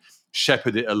can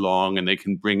shepherd it along and they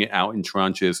can bring it out in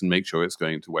tranches and make sure it's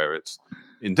going to where it's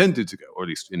intended to go, or at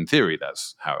least in theory,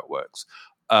 that's how it works.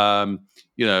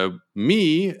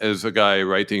 Me as a guy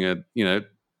writing a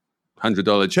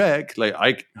 $100 check, like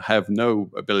I have no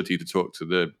ability to talk to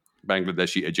the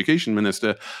Bangladeshi education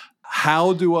minister.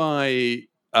 How do I?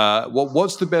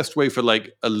 What's the best way for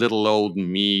like a little old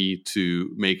me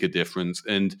to make a difference?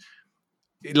 And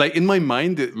like in my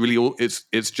mind,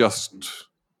 it's just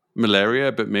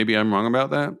malaria, but maybe I'm wrong about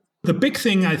that. The big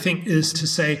thing, I think, is to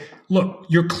say, look,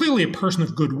 you're clearly a person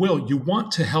of goodwill. You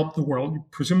want to help the world. You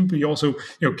presumably also,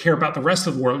 care about the rest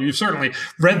of the world. You've certainly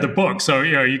read the book, so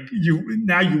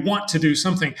now you want to do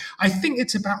something. I think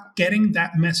it's about getting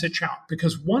that message out,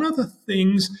 because one of the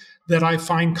things that I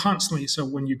find constantly, so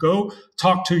when you go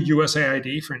talk to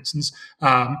USAID, for instance,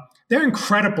 they're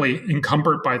incredibly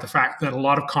encumbered by the fact that a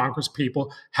lot of Congress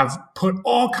people have put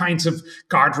all kinds of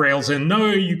guardrails in.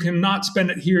 No, you cannot spend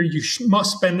it here. You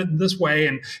must spend it this way.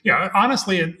 And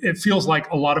honestly, it feels like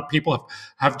a lot of people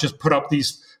have just put up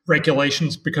these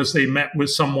regulations because they met with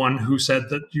someone who said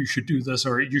that you should do this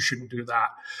or you shouldn't do that.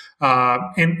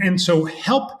 And so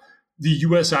help the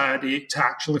USAID to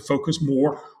actually focus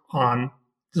more on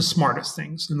the smartest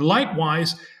things. And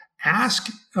likewise, ask,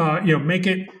 make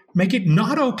it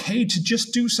not okay to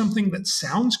just do something that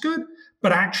sounds good,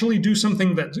 but actually do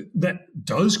something that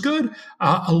does good.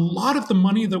 A lot of the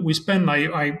money that we spend,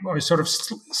 I sort of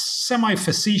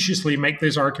semi-facetiously make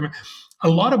this argument. A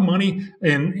lot of money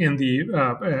in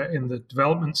the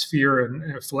development sphere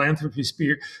and philanthropy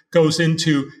sphere goes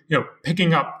into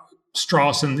picking up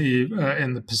straws in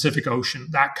the Pacific Ocean,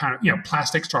 that kind of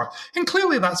plastic straws, and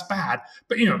clearly that's bad.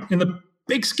 But in the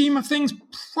big scheme of things,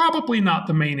 probably not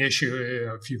the main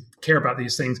issue. If you care about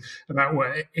these things, about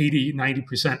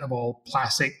 80-90% of all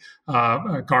plastic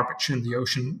garbage in the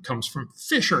ocean comes from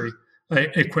fishery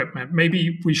equipment.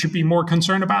 Maybe we should be more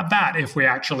concerned about that if we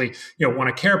actually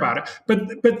want to care about it.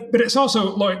 But it's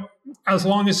also like, as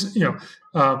long as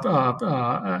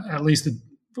at least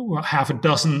half a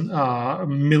dozen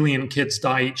million kids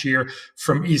die each year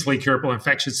from easily curable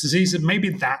infectious diseases, maybe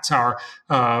that's our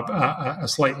a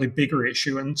slightly bigger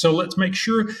issue. And so let's make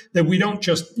sure that we don't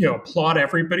just applaud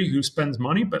everybody who spends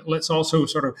money, but let's also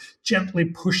sort of gently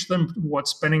push them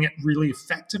towards spending it really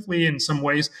effectively in some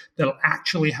ways that'll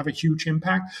actually have a huge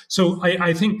impact. So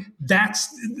I think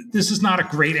this is not a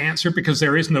great answer, because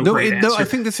there is no great answer. No, I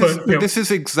think this is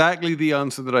exactly the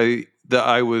answer that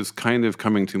I was kind of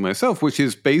coming to myself, which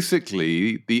is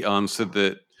basically the answer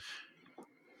that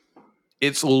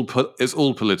it's all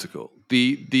political.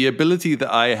 The ability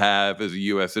that I have as a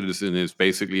US citizen is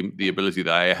basically the ability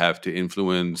that I have to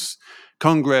influence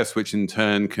Congress, which in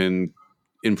turn can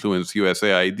influence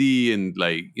USAID and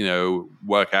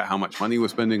work out how much money we're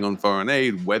spending on foreign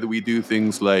aid, whether we do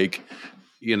things like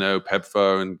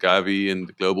PEPFAR and Gavi and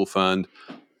the Global Fund.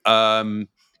 And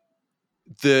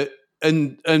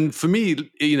for me,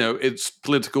 it's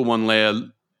political one layer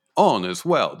on as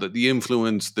well, that the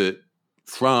influence that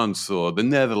France or the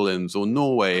Netherlands or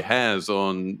Norway has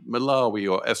on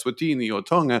Malawi or Eswatini or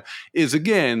Tonga is,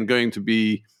 again, going to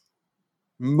be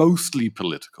mostly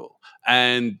political.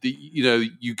 And,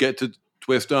 you get to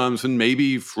twist arms, and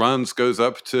maybe France goes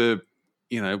up to,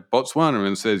 Botswana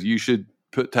and says, you should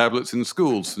put tablets in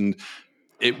schools, and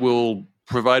it will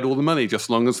provide all the money, just as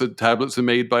long as the tablets are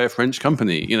made by a French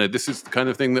company. This is the kind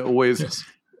of thing that always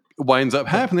winds up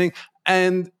happening.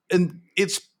 And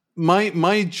it's my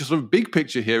sort of big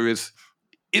picture here is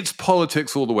it's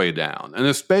politics all the way down. And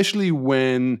especially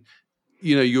when,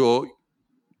 you're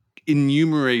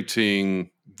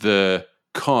enumerating the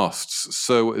costs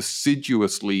so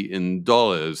assiduously in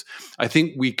dollars, I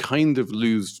think we kind of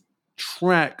lose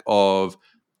track of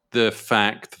the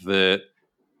fact that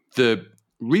the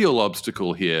real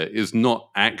obstacle here is not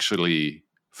actually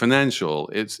financial.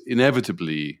 It's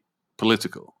inevitably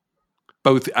political,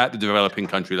 both at the developing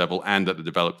country level and at the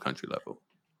developed country level.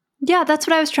 Yeah, that's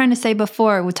what I was trying to say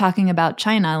before with talking about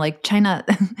China. Like, China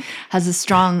has a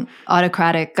strong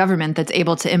autocratic government that's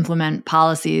able to implement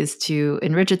policies to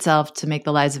enrich itself, to make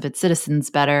the lives of its citizens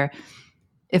better.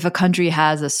 If a country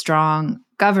has a strong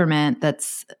government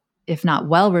that's if not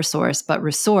well-resourced, but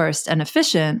resourced and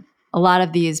efficient, a lot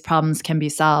of these problems can be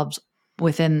solved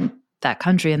within that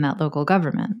country and that local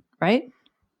government, right?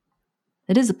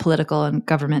 It is a political and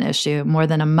government issue more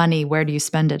than a money, where do you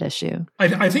spend it issue.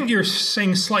 I think you're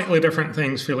saying slightly different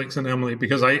things, Felix and Emily,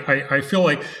 because I feel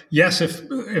like, yes,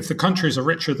 if the countries are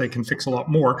richer, they can fix a lot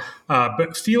more.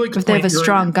 But Felix, if they have a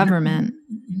strong government,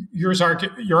 your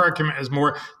argument is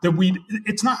more that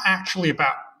it's not actually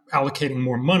about allocating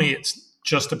more money. It's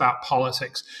just about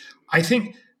politics. I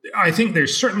think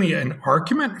there's certainly an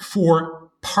argument for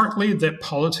partly that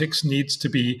politics needs to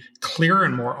be clear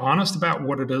and more honest about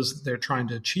what it is that they're trying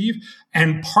to achieve.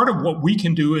 And part of what we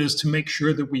can do is to make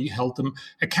sure that we hold them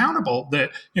accountable.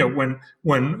 That,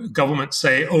 when governments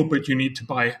say, oh, but you need to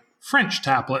buy French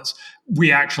tablets,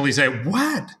 we actually say,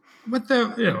 what? What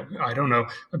the, I don't know.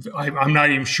 I'm not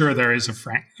even sure there is a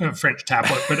French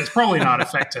tablet, but it's probably not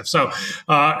effective. So,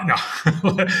 no,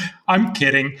 I'm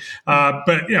kidding. But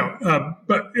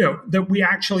that we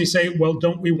actually say, well,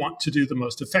 don't we want to do the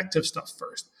most effective stuff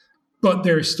first? But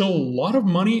there's still a lot of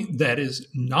money that is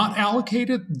not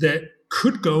allocated that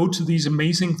could go to these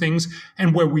amazing things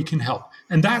and where we can help.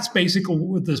 And that's basically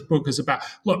what this book is about.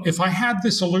 Look, if I had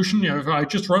the solution, if I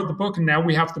just wrote the book and now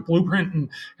we have the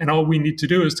blueprint and all we need to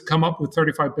do is to come up with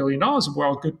 $35 billion and we're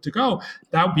all good to go,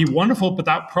 that would be wonderful, but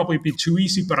that would probably be too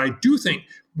easy. But I do think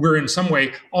we're in some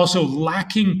way also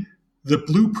lacking the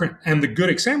blueprint. And the good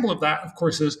example of that, of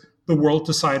course, is the world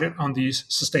decided on these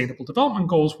sustainable development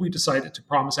goals. We decided to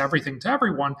promise everything to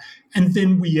everyone. And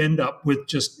then we end up with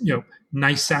just,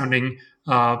 nice sounding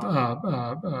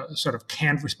sort of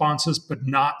canned responses, but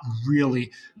not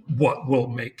really what will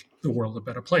make the world a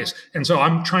better place. And so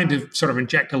I'm trying to sort of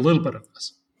inject a little bit of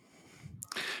this.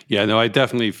 Yeah, no, I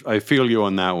feel you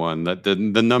on that one. That the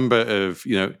number of,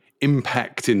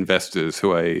 impact investors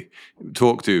who I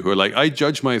talk to who are like, I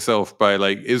judge myself by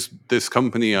is this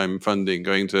company I'm funding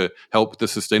going to help the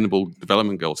sustainable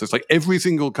development goals? It's like every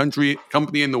single company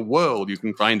in the world, you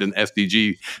can find an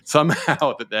SDG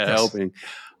somehow that they're helping.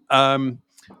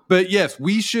 But yes,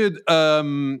 we should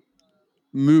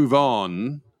move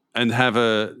on and have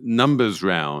a numbers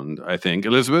round, I think.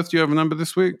 Elizabeth, do you have a number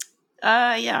this week?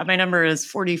 Yeah, my number is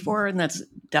 44, and that's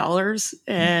dollars.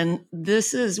 And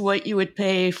this is what you would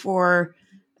pay for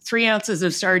 3 ounces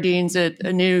of sardines at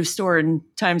a new store in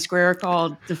Times Square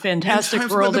called The Fantastic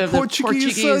World of the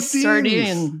Portuguese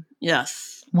Sardine.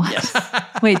 Yes. What? Yes.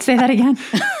 Wait, say that again.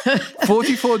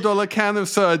 $44 can of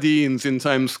sardines in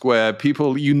Times Square.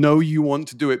 People, you want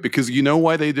to do it because you know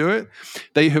why they do it?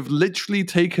 They have literally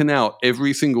taken out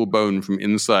every single bone from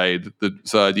inside the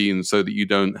sardines so that you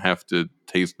don't have to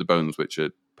taste the bones, which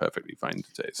are perfectly fine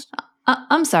to taste.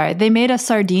 I'm sorry. They made a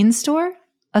sardine store?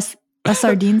 A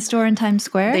sardine store in Times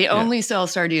Square? They only sell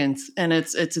sardines, and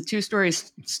it's a 2-story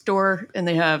store, and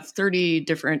they have 30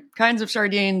 different kinds of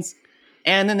sardines.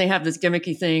 And then they have this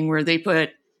gimmicky thing where they put...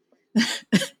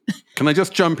 Can I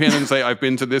just jump in and say I've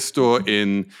been to this store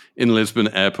in Lisbon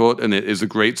Airport, and it is a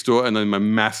great store, and I'm a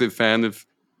massive fan of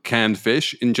canned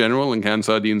fish in general and canned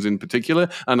sardines in particular,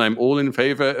 and I'm all in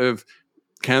favor of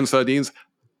canned sardines.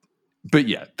 But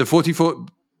yeah, the 44...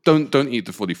 Don't eat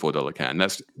the $44 can.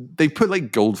 They put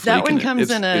gold flake in it. That one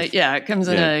comes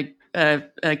in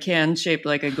a can shaped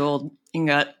like a gold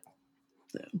ingot.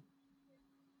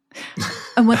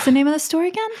 And what's the name of the store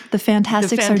again? The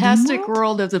Fantastic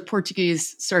World of the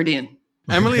Portuguese Sardine.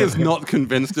 Emily is not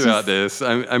convinced about this.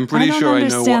 I'm pretty sure I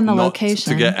know what not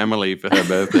to get Emily for her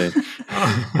birthday.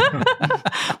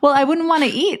 Well, I wouldn't want to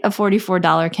eat a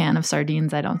 $44 can of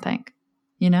sardines, I don't think.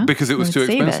 Because it was too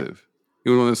expensive.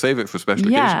 You would want to save it for special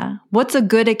occasion. Yeah. What's a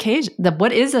good occasion?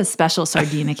 What is a special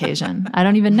sardine occasion? I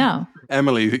don't even know.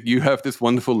 Emily, you have this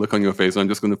wonderful look on your face. I'm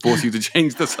just going to force you to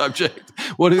change the subject.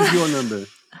 What is your number?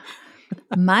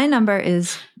 My number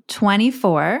is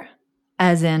 24,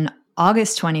 as in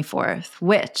August 24th,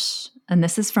 which, and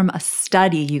this is from a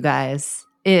study, you guys,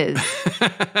 is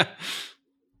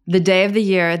the day of the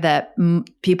year that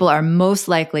people are most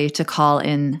likely to call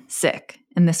in sick.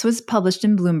 And this was published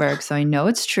in Bloomberg, so I know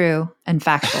it's true and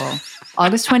factual.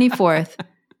 August 24th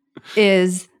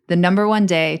is the number one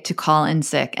day to call in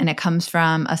sick. And it comes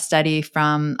from a study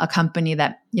from a company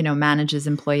that, manages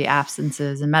employee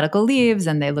absences and medical leaves.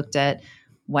 And they looked at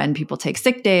when people take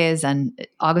sick days, and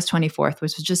August 24th,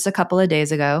 which was just a couple of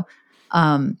days ago.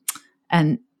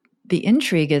 And the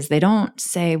intrigue is they don't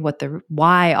say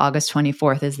why August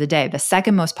 24th is the day. The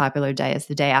second most popular day is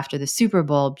the day after the Super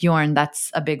Bowl. Bjorn, that's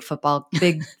a big sports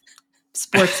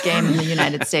game in the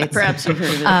United States. Perhaps you've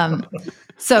heard of it.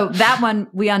 So that one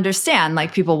we understand,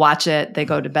 like people watch it, they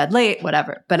go to bed late,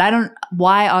 whatever. But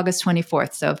why August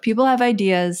 24th? So if people have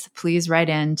ideas, please write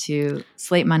in to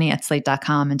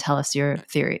slatemoney@slate.com and tell us your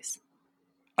theories.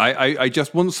 I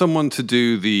just want someone to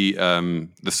do the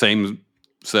same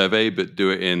survey, but do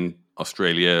it in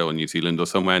Australia or New Zealand or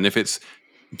somewhere. And if it's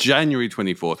January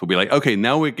 24th, we'll be like, okay,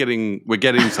 now we're getting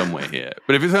somewhere here.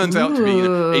 But if it turns out to be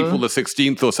April the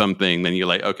 16th or something, then you're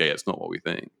like, okay, it's not what we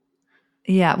think.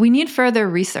 Yeah, we need further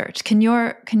research. Can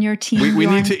your team? We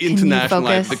need to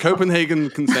internationalize the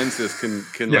Copenhagen consensus.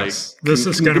 Yes, this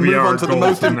is going to be our goal the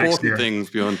most important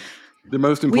things, Bjorn. The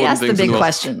most important. We ask things the big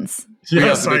questions.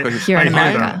 Yes, here in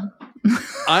America.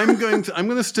 I'm going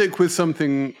to stick with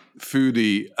something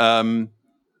foodie.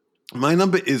 My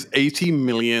number is 80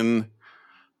 million,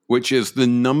 which is the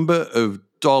number of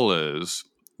dollars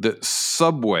that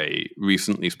Subway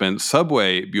recently spent.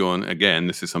 Subway, Bjorn, again,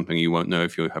 this is something you won't know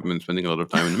if you haven't been spending a lot of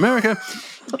time in America,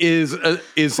 is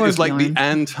like the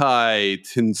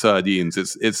anti-tin sardines.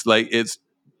 It's like its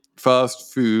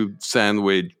fast food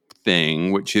sandwich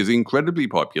thing, which is incredibly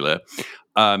popular.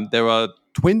 There are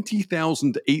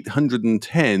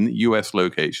 20,810 US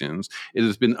locations. It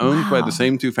has been owned by the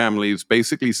same two families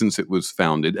basically since it was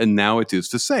founded, and now it is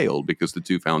for sale because the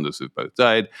two founders have both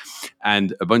died,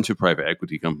 and a bunch of private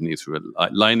equity companies who are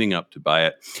lining up to buy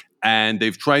it. And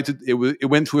they've tried to, it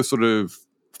went through a sort of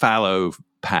fallow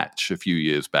patch a few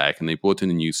years back, and they brought in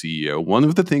a new CEO. One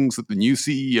of the things that the new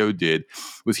CEO did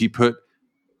was he put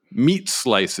meat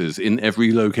slices in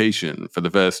every location for the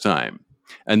first time.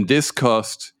 And this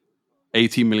cost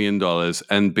 $80 million.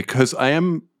 And because I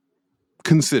am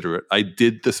considerate, I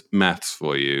did the maths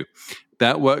for you.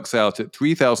 That works out at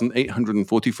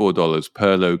 $3,844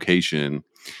 per location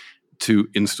to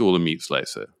install a meat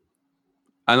slicer.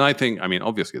 And I think,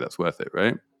 obviously that's worth it,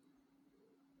 right?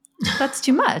 That's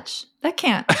too much. It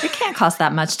can't cost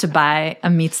that much to buy a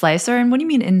meat slicer. And what do you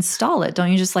mean install it?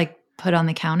 Don't you just put it on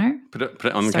the counter? Put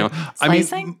it on the counter.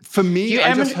 Slicing? For me,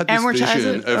 I just had this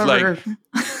vision of like,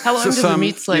 how long does a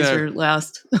meat slicer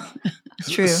last?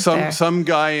 True. Some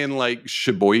guy in like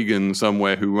Sheboygan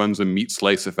somewhere who runs a meat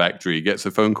slicer factory gets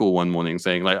a phone call one morning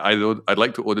saying like, I'd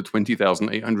like to order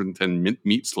 20,810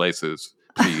 meat slicers,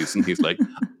 please. And he's like,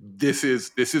 this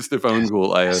is the phone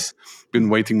call I have been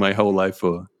waiting my whole life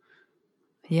for.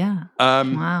 Yeah.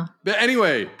 Wow. But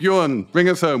anyway, Bjorn, bring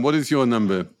us home. What is your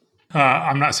number?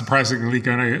 I'm not surprisingly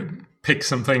going to pick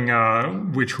something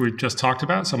which we just talked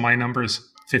about. So my number is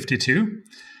 52.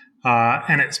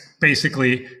 And it's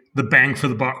basically the bang for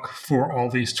the buck for all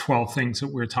these 12 things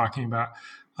that we're talking about.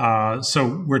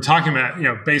 So we're talking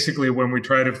about, basically when we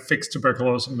try to fix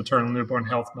tuberculosis, maternal newborn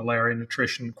health, malaria,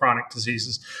 nutrition, chronic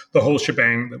diseases, the whole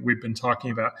shebang that we've been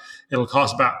talking about, it'll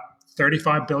cost about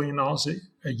 $35 billion a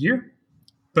year,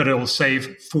 but it'll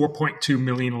save 4.2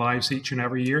 million lives each and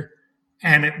every year.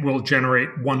 And it will generate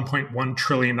 $1.1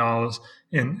 trillion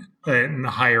in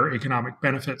higher economic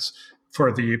benefits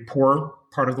for the poor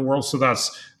part of the world. So that's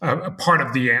a part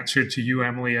of the answer to you,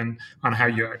 Emily, and on how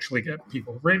you actually get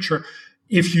people richer.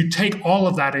 If you take all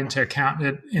of that into account,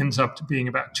 it ends up to being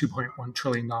about $2.1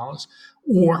 trillion.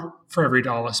 Or for every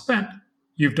dollar spent,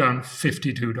 you've done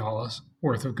 $52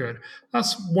 worth of good.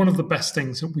 That's one of the best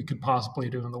things that we could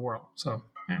possibly do in the world. So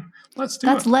let's do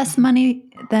it. That's less money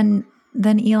than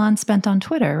Elon spent on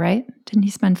Twitter, right? Didn't he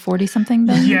spend 40-something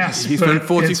billion? Yes. He spent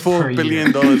 $44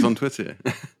 billion on Twitter.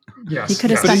 Yes. He could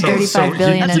have spent $35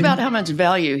 billion. That's about how much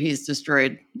value he's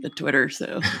destroyed at Twitter.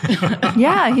 So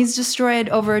yeah, he's destroyed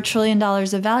over $1 trillion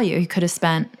of value he could have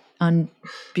spent on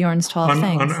Bjorn's 12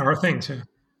 things. On our things, yeah.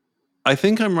 I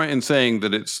think I'm right in saying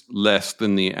that it's less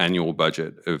than the annual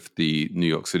budget of the New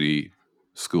York City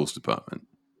Schools Department.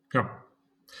 Yeah.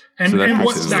 And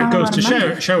what that goes to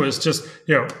show is just,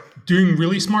 doing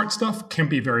really smart stuff can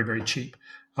be very, very cheap.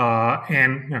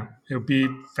 And it would be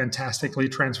fantastically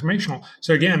transformational.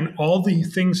 So again, all the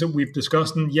things that we've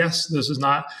discussed, and yes, this is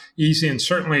not easy, and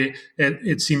certainly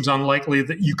it seems unlikely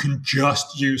that you can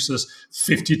just use this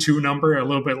 52 number, a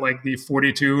little bit like the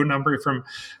 42 number from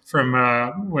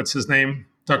what's his name?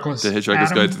 Douglas The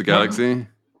Hitchhiker's Guide to the Galaxy?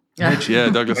 Yeah,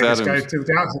 Douglas Adams. Guide to the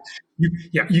Galaxy.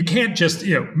 You can't just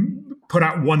put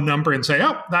out one number and say,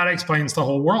 oh, that explains the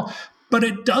whole world. But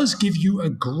it does give you a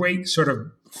great sort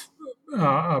of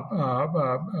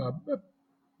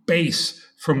base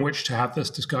from which to have this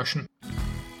discussion.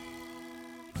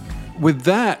 With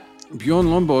that, Bjorn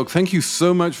Lomborg, thank you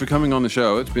so much for coming on the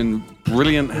show. It's been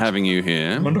brilliant having you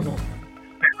here. Wonderful.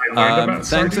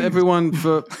 Thanks everyone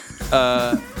for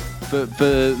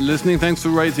listening. Thanks for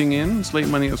writing in,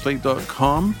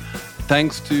 slatemoney@slate.com.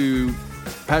 Thanks to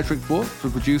Patrick Fort for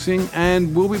producing,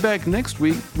 and we'll be back next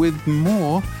week with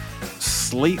more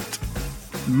Slate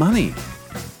Money.